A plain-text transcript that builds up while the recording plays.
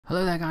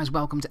Hello there guys,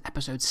 welcome to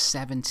episode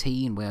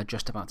 17. We're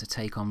just about to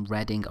take on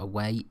Reading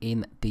away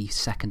in the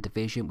second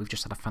division. We've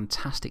just had a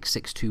fantastic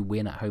 6-2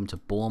 win at home to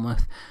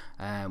Bournemouth.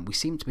 We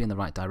seem to be in the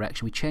right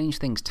direction. We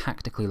changed things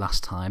tactically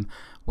last time,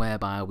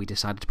 whereby we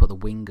decided to put the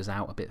wingers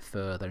out a bit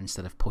further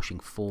instead of pushing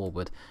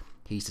forward.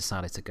 He's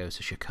decided to go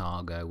to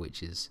Chicago,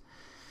 which is...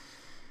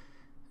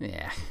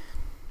 yeah,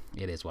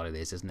 it is what it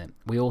is, isn't it?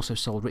 We also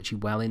sold Richie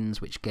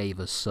Wellens, which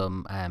gave us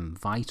some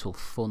vital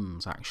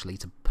funds actually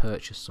to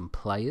purchase some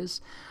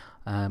players.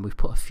 We've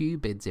put a few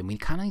bids in. We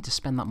kind of need to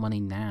spend that money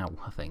now,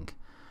 I think.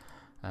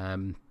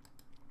 But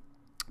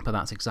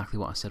that's exactly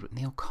what I said with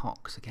Neil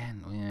Cox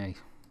again. Yeah.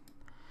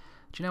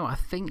 Do you know what?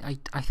 I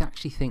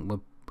actually think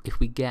if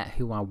we get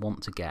who I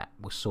want to get,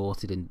 we're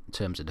sorted in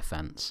terms of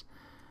defence.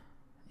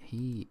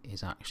 He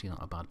is actually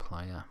not a bad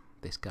player,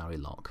 this Gary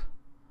Locke.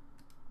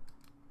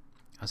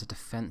 As a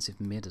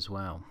defensive mid as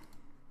well.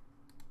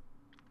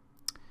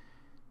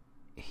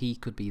 He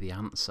could be the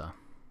answer.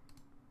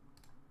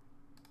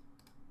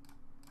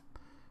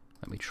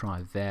 Let me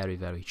try very,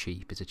 very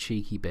cheap. It's a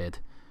cheeky bid.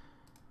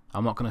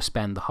 I'm not going to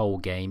spend the whole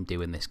game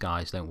doing this,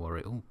 guys. Don't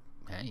worry. Oh,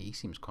 hey, he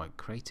seems quite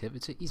creative.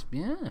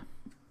 Yeah.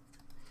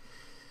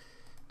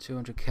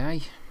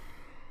 200k.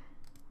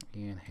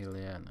 Ian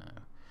Hillier,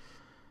 no.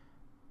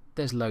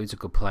 There's loads of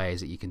good players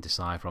that you can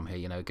decide from here.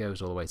 You know, it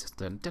goes all the way to...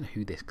 don't know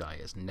who this guy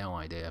is. No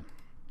idea.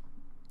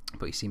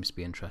 But he seems to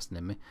be interested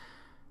in me.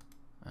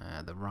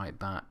 The right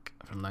back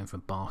from loan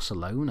from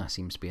Barcelona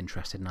seems to be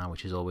interested now,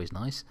 which is always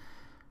nice.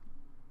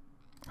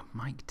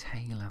 Mike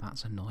Taylor,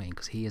 that's annoying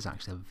because he is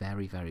actually a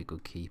very, very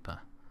good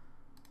keeper.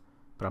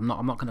 But I'm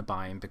not going to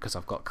buy him because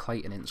I've got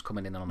Clayton Ince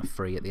coming in on a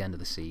free at the end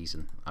of the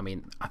season. I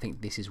mean, I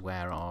think this is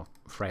where our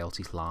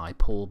frailties lie.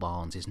 Paul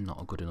Barnes is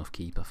not a good enough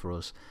keeper for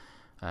us.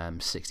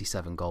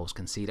 67 goals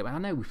conceded. I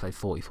know we've played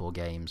 44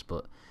 games,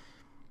 but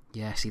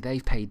yeah, see,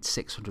 they've paid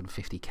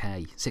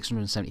 650k,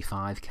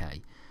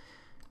 675k.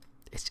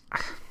 It's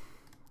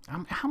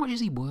how much is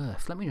he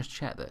worth? Let me just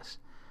check this.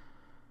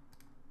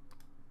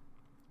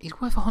 He's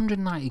worth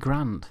 190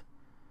 grand,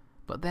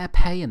 but they're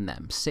paying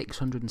them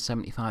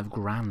 675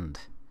 grand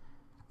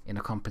in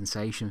a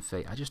compensation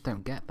fee. I just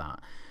don't get that.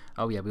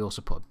 Oh yeah, we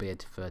also put a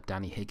bid for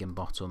Danny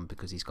Higginbottom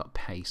because he's got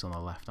pace on the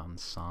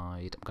left-hand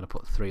side. I'm going to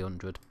put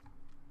 300.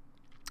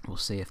 We'll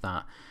see if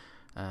that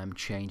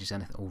changes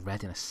anything. Oh,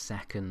 Red in a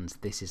second.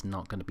 This is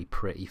not going to be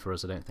pretty for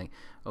us, I don't think.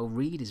 Oh,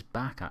 Reed is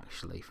back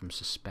actually from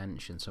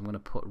suspension, so I'm going to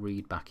put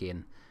Reed back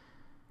in.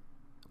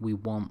 We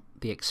want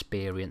the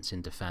experience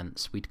in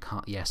defence.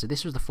 Yeah, so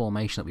this was the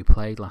formation that we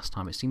played last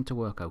time. It seemed to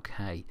work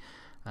okay.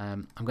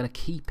 I'm going to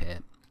keep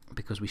it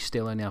because we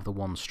still only have the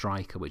one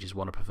striker, which is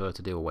what I prefer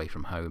to do away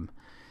from home.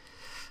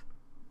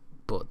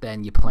 But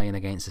then you're playing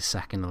against the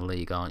second in the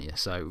league, aren't you?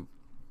 So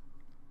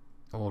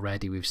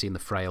already we've seen the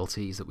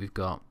frailties that we've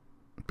got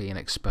being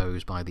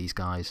exposed by these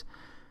guys.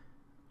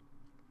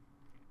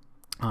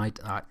 I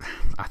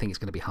think it's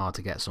going to be hard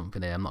to get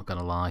something here, I'm not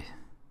going to lie.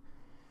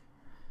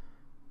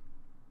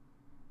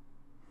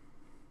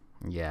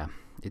 Yeah,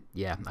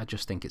 I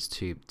just think it's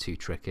too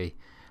tricky.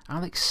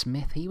 Alex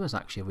Smith, he was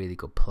actually a really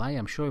good player.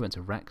 I'm sure he went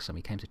to Wrexham.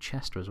 He came to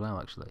Chester as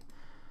well, actually.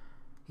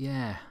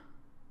 Yeah,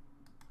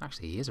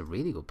 actually, he is a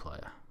really good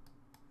player.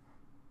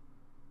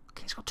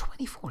 Okay, he's got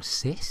 24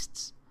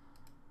 assists.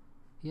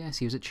 Yes,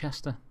 he was at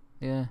Chester.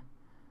 Yeah,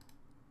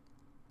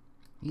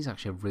 he's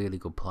actually a really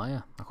good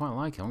player. I quite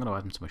like him. I'm going to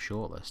add him to my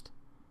shortlist.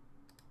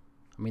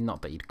 I mean,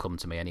 not that he'd come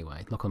to me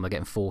anyway. Look, they're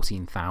getting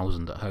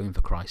 14,000 at home,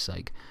 for Christ's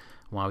sake.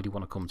 Why would you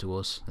want to come to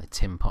us? The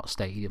Tim Pot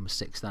Stadium was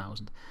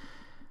 6,000.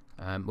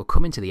 We're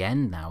coming to the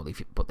end now,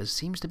 but there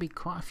seems to be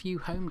quite a few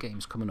home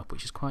games coming up,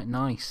 which is quite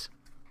nice.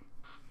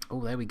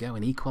 Oh, there we go,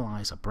 an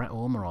equaliser, Brett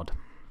Ormerod.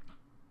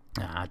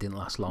 Didn't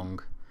last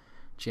long.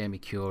 Jamie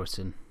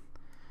Curitan.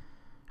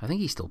 I think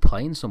he's still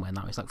playing somewhere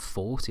now. He's like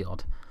 40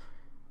 odd.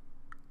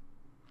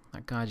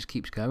 That guy just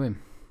keeps going.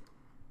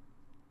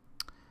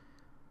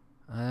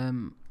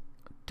 Don't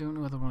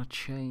know whether I want to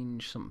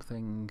change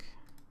something.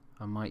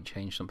 I might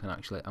change something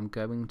actually. I'm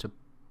going to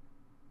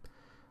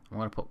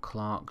put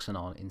Clarkson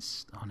on.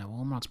 Oh no,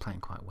 Ormerod's playing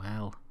quite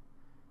well.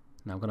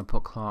 No, I'm going to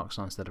put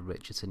Clarkson on instead of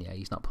Richardson. Yeah,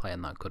 he's not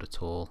playing that good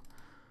at all.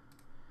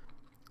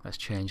 Let's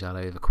change that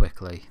over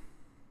quickly.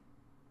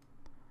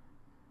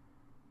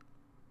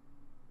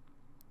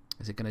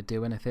 Is it going to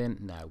do anything?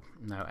 No.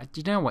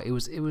 Do you know what? It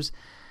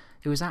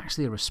was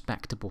actually a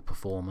respectable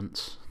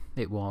performance.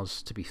 It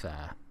was, to be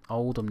fair.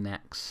 Oldham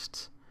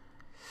next.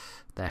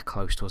 They're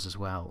close to us as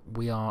well.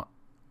 We are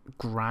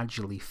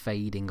gradually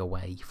fading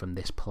away from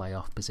this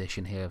playoff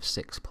position here of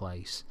 6th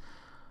place.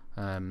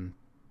 I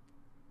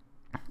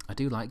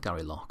do like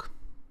Gary Locke.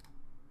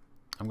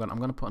 I'm going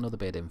to put another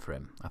bid in for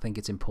him. I think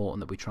it's important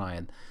that we try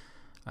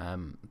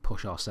and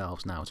push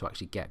ourselves now to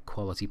actually get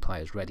quality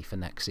players ready for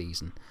next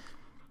season.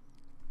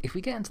 If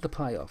we get into the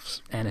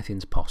playoffs,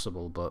 anything's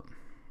possible, but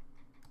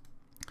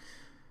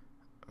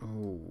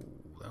oh,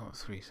 that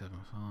was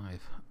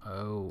 375.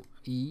 Oh,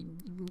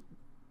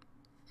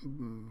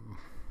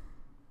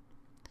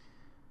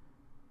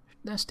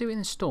 let's do it in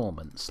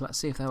instalments. Let's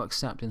see if they'll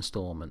accept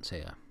instalments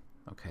here.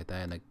 Okay,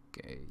 then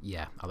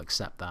yeah, I'll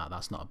accept that.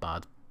 That's not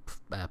a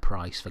bad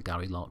price for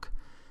Gary Locke.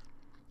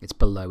 It's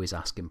below his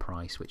asking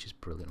price, which is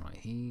brilliant. Right,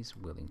 he's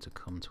willing to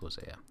come to us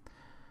here,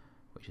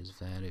 which is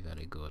very,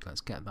 very good.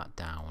 Let's get that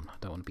down. I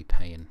don't want to be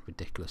paying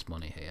ridiculous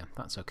money here.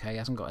 That's okay. He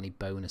hasn't got any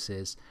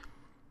bonuses.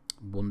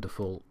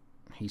 Wonderful.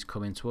 He's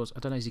coming to us. I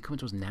don't know, is he coming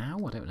to us now?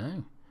 I don't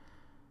know.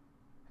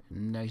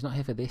 No, he's not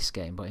here for this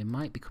game, but he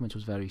might be coming to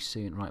us very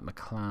soon. Right,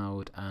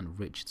 McLeod and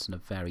Richardson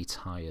are very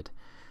tired.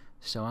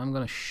 So I'm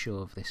going to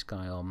shove this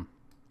guy on.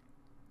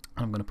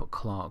 I'm going to put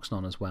Clarkson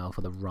on as well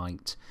for the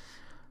right.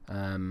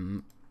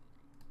 I'm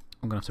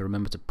going to have to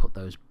remember to put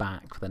those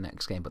back for the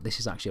next game. But this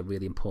is actually a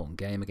really important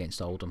game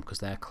against Oldham because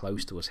they're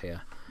close to us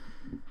here.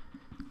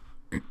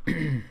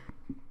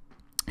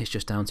 It's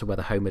just down to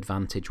whether home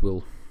advantage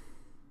will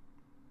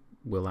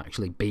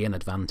actually be an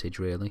advantage,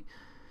 really.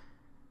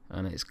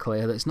 And it's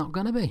clear that it's not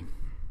going to be.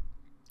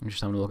 I'm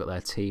just having a look at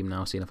their team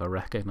now, seeing if I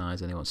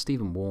recognise anyone.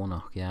 Stephen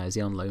Warnock, yeah, is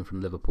he on loan from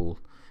Liverpool?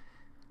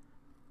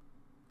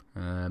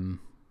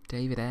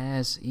 David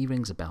Ayres, he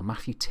rings a bell.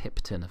 Matthew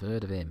Tipton, I've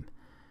heard of him.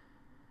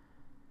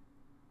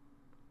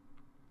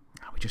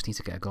 We just need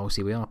to get a goal.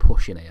 See, we are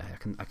pushing here.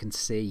 I can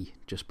see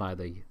just by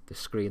the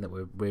screen that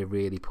we're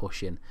really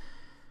pushing.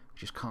 We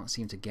just can't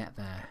seem to get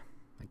there.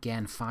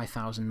 Again,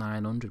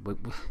 5,900.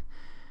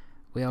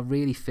 We are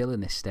really filling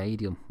this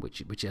stadium,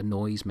 which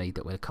annoys me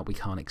that we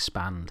can't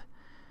expand.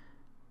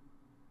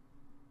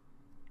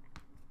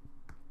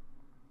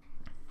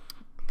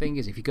 Thing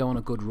is, if you go on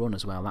a good run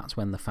as well, that's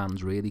when the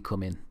fans really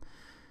come in.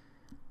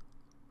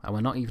 And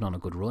we're not even on a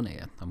good run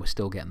here, and we're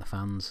still getting the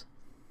fans.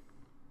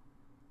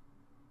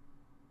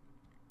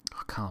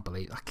 I can't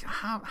believe...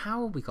 How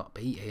have we got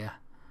beat here?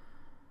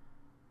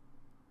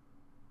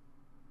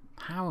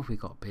 How have we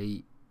got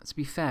beat? To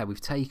be fair, we've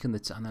taken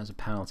the... And there's a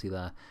penalty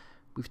there.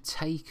 We've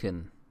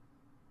taken...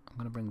 I'm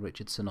going to bring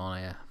Richardson on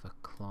here for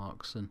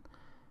Clarkson.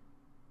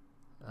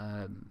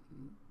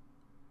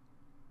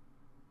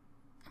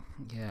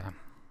 Yeah.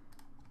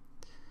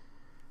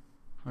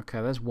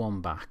 Okay, there's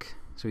one back.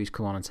 So he's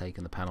come on and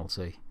taken the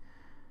penalty.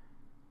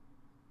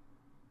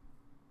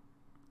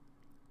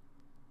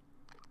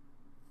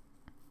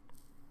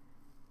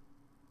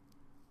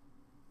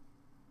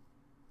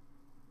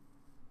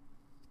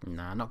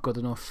 Nah, not good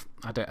enough.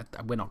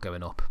 We're not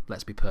going up.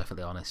 Let's be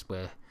perfectly honest.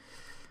 We're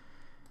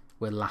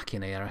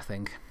lacking here, I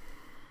think.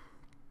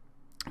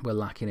 We're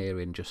lacking here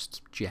in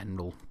just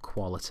general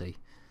quality.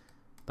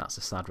 That's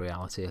the sad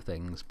reality of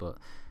things. But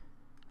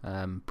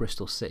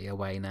Bristol City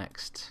away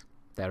next.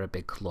 They're a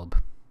big club.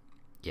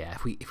 Yeah,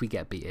 if we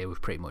get beat here,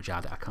 we've pretty much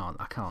had it.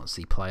 I can't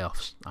see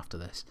playoffs after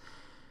this.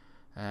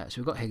 So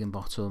we've got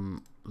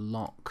Higginbottom,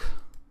 Locke.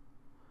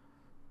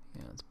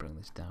 Yeah, let's bring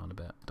this down a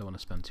bit. I don't want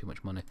to spend too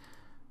much money.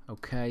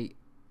 Okay.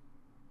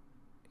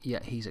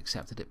 Yeah, he's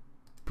accepted it.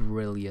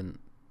 Brilliant.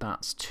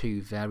 That's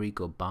two very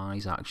good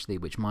buys, actually,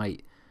 which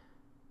might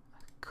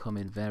come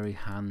in very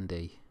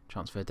handy.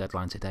 Transfer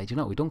deadline today. Do you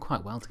know, we've done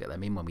quite well to get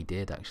them in when we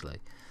did, actually.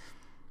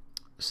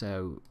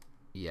 So,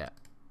 yeah.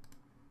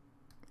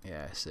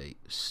 Yeah, see.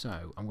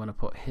 So, I'm going to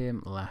put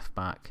him left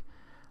back.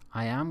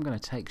 I am going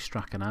to take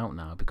Strachan out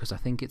now because I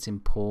think it's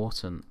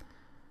important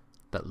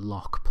that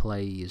Locke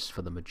plays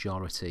for the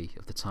majority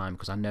of the time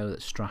because I know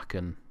that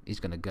Strachan is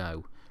going to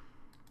go.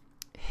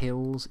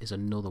 Hills is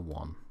another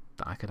one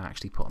that I could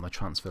actually put on the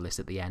transfer list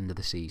at the end of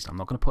the season. I'm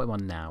not going to put him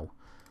on now.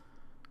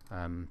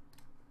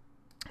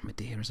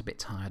 Madeira's a bit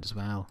tired as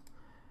well.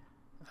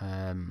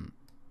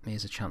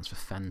 Here's a chance for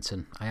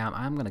Fenton. I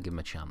am going to give him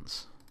a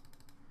chance.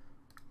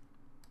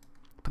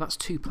 But that's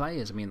two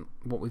players. I mean,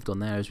 what we've done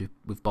there is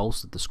we've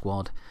bolstered the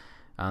squad,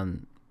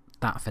 and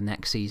that for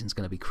next season is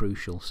going to be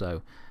crucial.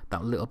 So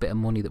that little bit of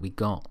money that we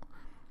got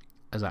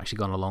has actually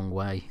gone a long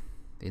way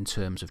in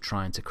terms of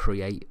trying to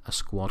create a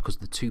squad, because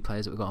the two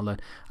players that we've got on loan,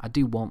 I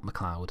do want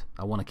McLeod.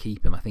 I want to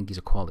keep him. I think he's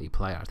a quality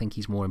player. I think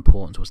he's more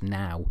important to us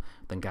now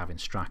than Gavin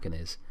Strachan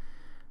is.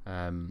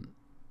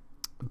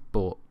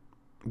 But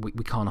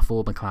we can't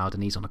afford McLeod,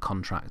 and he's on a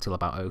contract till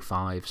about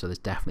 05, so there's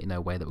definitely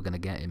no way that we're going to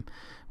get him,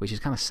 which is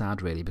kind of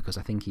sad, really, because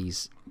I think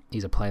he's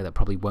a player that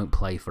probably won't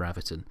play for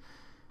Everton.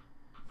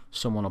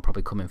 Someone will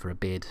probably come in for a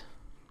bid,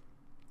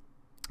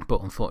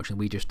 but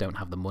unfortunately we just don't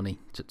have the money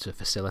to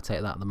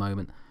facilitate that at the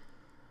moment.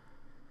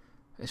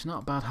 It's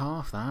not a bad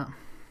half, that.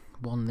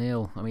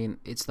 1-0. I mean,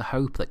 it's the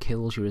hope that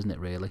kills you, isn't it,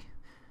 really?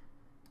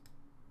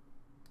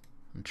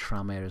 And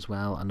Tranmere as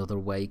well, another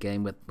away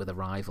game with a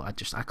rival. I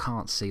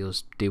can't see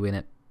us doing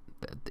it,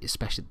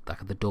 especially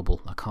like the double.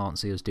 I can't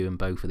see us doing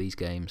both of these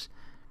games.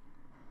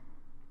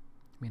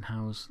 I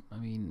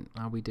mean,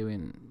 are we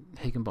doing...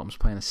 Higginbottom's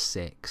playing a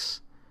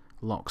 6.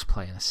 Locke's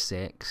playing a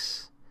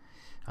 6.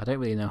 I don't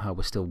really know how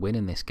we're still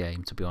winning this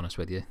game, to be honest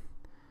with you.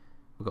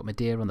 We've got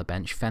Madeira on the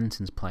bench.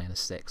 Fenton's playing a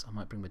 6. I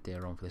might bring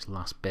Madeira on for this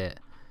last bit.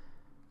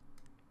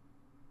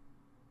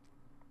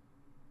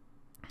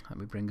 Let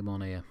me bring him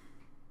on here.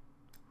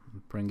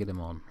 Bringing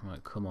him on.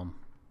 Right, come on.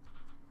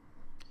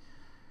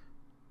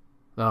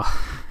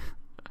 Oh,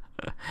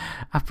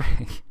 I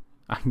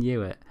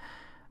knew it.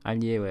 I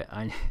knew it.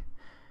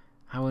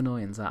 How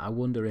annoying is that? I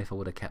wonder if I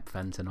would have kept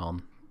Fenton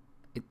on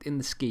in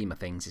the scheme of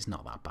things, it's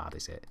not that bad,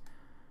 is it?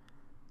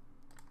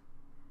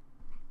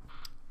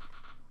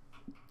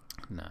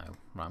 No.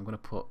 Right, I'm going to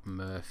put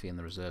Murphy in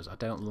the reserves. I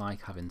don't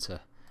like having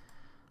to...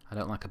 I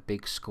don't like a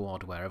big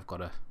squad where I've got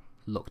to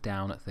look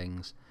down at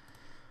things.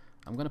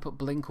 I'm going to put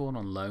Blinkhorn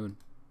on loan.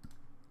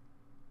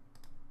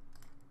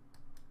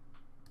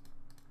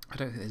 I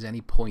don't think there's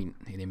any point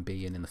in him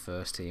being in the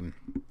first team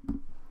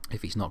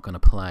if he's not going to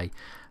play.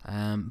 But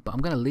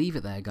I'm going to leave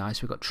it there, guys.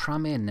 So we've got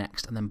Tranmere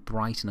next, and then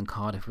Brighton and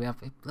Cardiff. We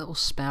have a little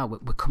spell.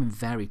 We're coming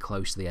very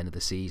close to the end of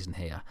the season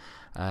here.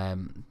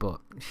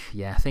 But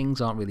yeah, things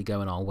aren't really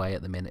going our way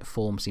at the minute.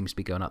 Form seems to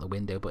be going out the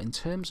window. But in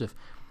terms of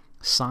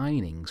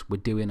signings, we're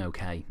doing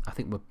okay. I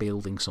think we're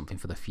building something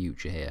for the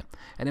future here.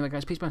 Anyway,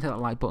 guys, please don't hit that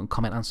like button,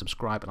 comment and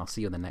subscribe, and I'll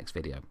see you in the next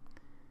video.